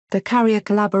the Carrier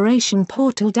Collaboration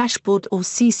Portal Dashboard or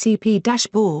CCP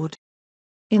Dashboard.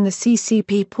 In the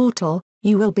CCP portal,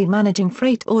 you will be managing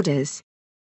freight orders.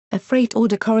 A freight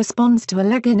order corresponds to a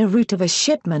leg in a route of a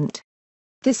shipment.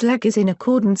 This leg is in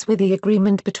accordance with the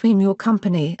agreement between your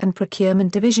company and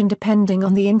procurement division depending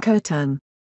on the Incoterm.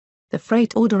 The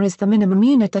freight order is the minimum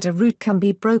unit that a route can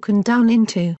be broken down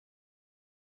into.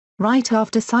 Right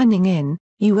after signing in,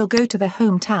 you will go to the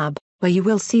Home tab, where you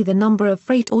will see the number of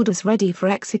freight orders ready for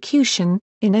execution,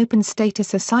 in open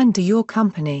status assigned to your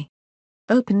company.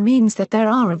 Open means that there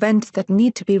are events that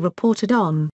need to be reported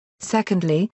on.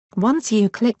 Secondly, once you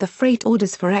click the Freight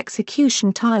Orders for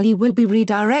Execution tile, you will be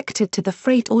redirected to the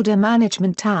Freight Order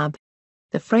Management tab.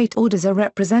 The freight orders are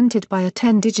represented by a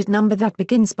 10-digit number that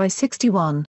begins by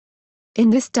 61. In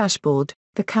this dashboard,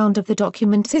 the count of the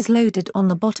documents is loaded on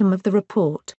the bottom of the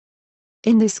report.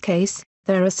 In this case,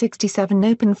 there are 67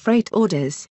 open freight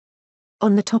orders.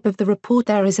 On the top of the report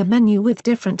there is a menu with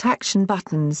different action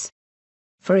buttons.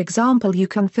 For example, you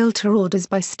can filter orders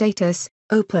by status: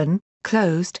 open,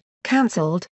 closed,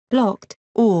 cancelled, blocked,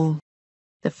 all.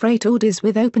 The freight orders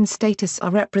with open status are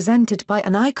represented by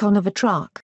an icon of a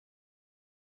truck.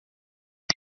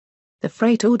 The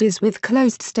freight orders with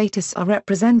closed status are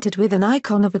represented with an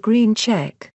icon of a green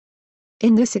check.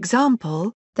 In this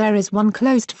example, there is one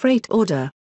closed freight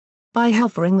order. By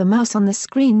hovering the mouse on the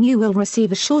screen, you will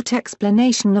receive a short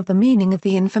explanation of the meaning of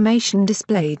the information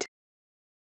displayed.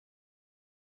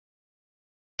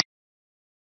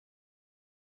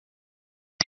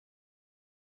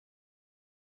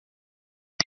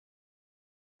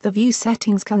 The view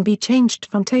settings can be changed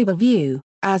from Table View,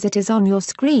 as it is on your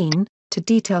screen, to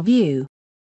Detail View.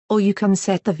 Or you can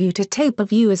set the view to Table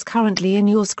View as currently in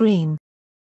your screen.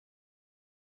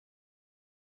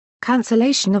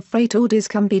 Cancellation of freight orders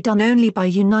can be done only by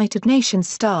United Nations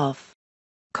staff.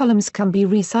 Columns can be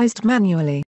resized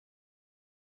manually.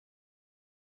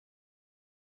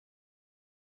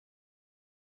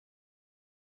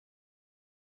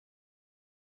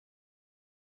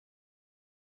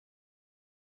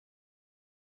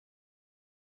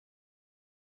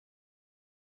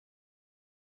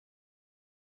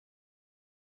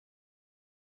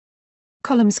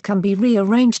 Columns can be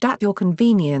rearranged at your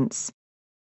convenience.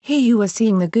 Here you are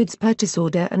seeing the goods purchase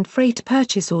order and freight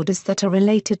purchase orders that are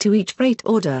related to each freight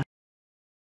order.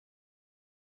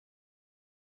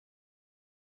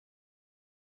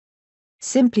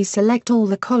 Simply select all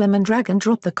the column and drag and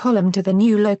drop the column to the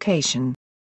new location.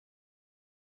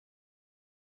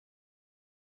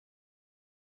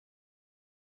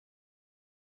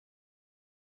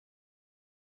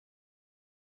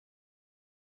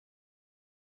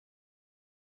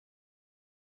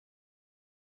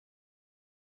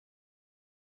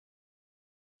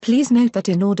 Please note that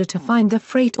in order to find the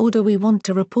freight order we want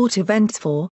to report events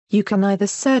for, you can either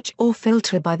search or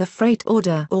filter by the freight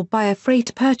order or by a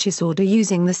freight purchase order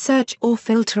using the search or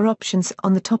filter options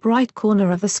on the top right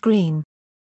corner of the screen.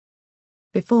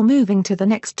 Before moving to the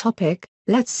next topic,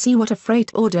 let's see what a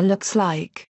freight order looks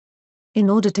like.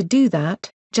 In order to do that,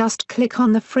 just click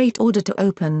on the freight order to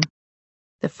open.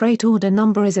 The freight order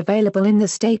number is available in the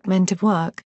Statement of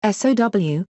Work,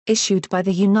 SOW, issued by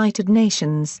the United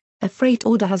Nations. A freight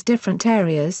order has different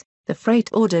areas. The freight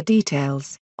order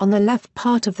details, on the left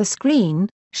part of the screen,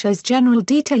 shows general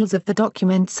details of the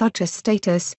document such as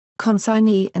status,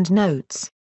 consignee and notes.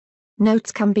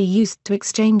 Notes can be used to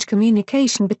exchange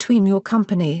communication between your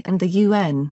company and the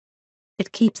UN.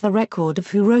 It keeps the record of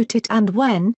who wrote it and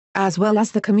when, as well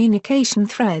as the communication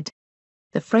thread.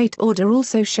 The freight order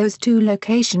also shows two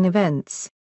location events.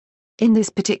 In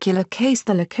this particular case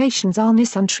the locations are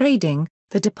Nissan Trading,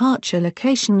 the departure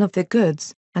location of the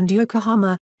goods, and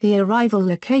Yokohama, the arrival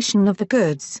location of the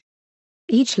goods.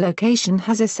 Each location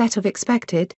has a set of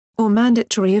expected, or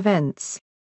mandatory events.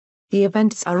 The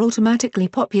events are automatically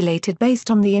populated based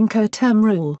on the Incoterm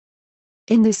rule.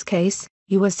 In this case,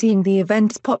 you are seeing the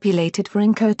events populated for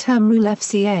Incoterm rule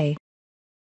FCA.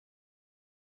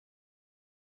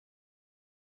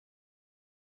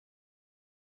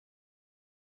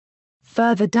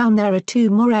 Further down there are two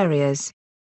more areas.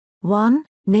 1.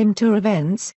 NIMTA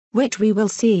events, which we will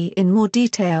see in more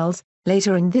details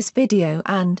later in this video,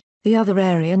 and the other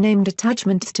area named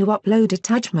attachments to upload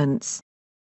attachments.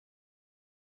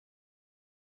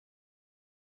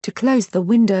 To close the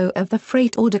window of the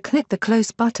freight order, click the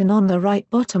Close button on the right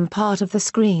bottom part of the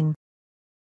screen.